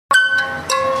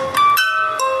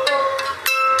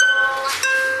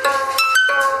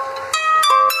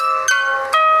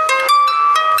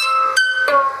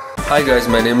Hi guys,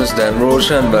 my name is Dan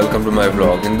Rosha and welcome to my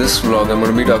vlog. In this vlog, I'm going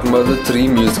to be talking about the 3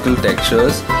 musical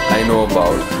textures I know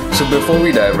about. So before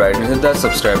we dive right in, hit that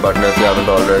subscribe button if you haven't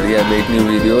already. I make new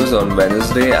videos on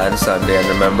Wednesday and Sunday. And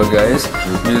remember guys,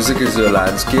 music is your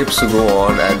landscape, so go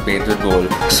on and paint it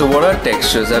bold. So what are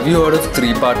textures? Have you heard of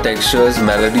 3-part textures?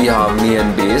 Melody, harmony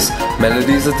and bass.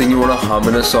 Melody is the thing you want to hum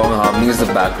in a song. Harmony is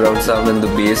the background sound and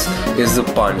the bass is the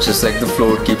punch. It's like the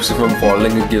flow, it keeps you from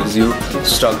falling, it gives you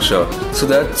structure. So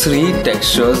there are 3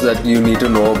 textures that you need to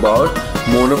know about: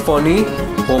 monophony,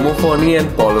 homophony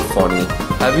and polyphony.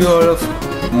 Have you heard of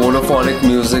monophonic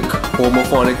music,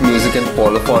 homophonic music and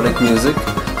polyphonic music?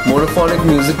 Monophonic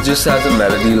music just has a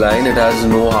melody line, it has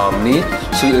no harmony,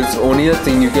 so it's only a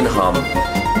thing you can hum.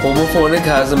 Homophonic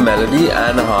has a melody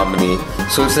and a harmony,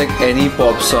 so it's like any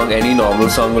pop song, any normal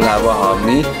song will have a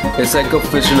harmony. It's like a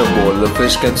fish in a bowl, the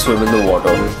fish can swim in the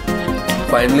water.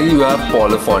 Finally, you have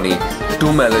polyphony,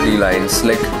 2 melody lines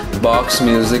like Bach's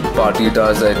music,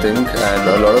 partitas I think, and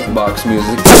a lot of Bach's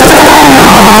music.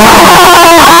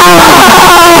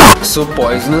 So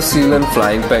Poisonous Seal and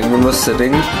Flying Penguin was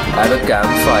sitting at a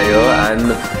campfire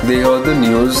and they heard the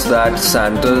news that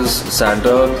Santa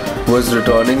was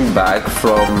returning back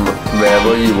from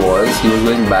wherever he was. He was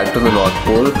going back to the North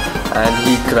Pole and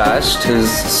he crashed,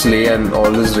 his sleigh and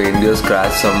all his reindeers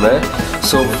crashed somewhere.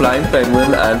 So Flying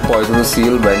Penguin and Poisonous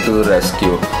Seal went to the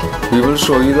rescue. We will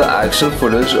show you the actual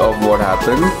footage of what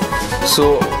happened.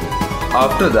 So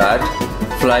after that,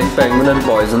 Flying Penguin and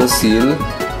Poisonous Seal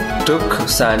took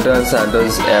Santa and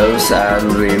Santa's elves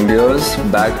and reindeers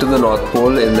back to the North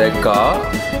Pole in their car,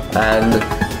 and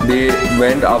they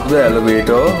went up the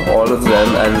elevator, all of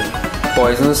them, and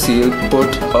Poisonous Seal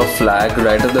put a flag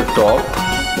right at the top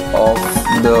of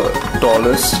the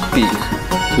tallest peak.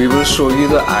 We will show you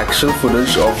the actual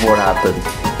footage of what happened.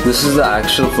 This is the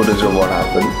actual footage of what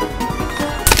happened.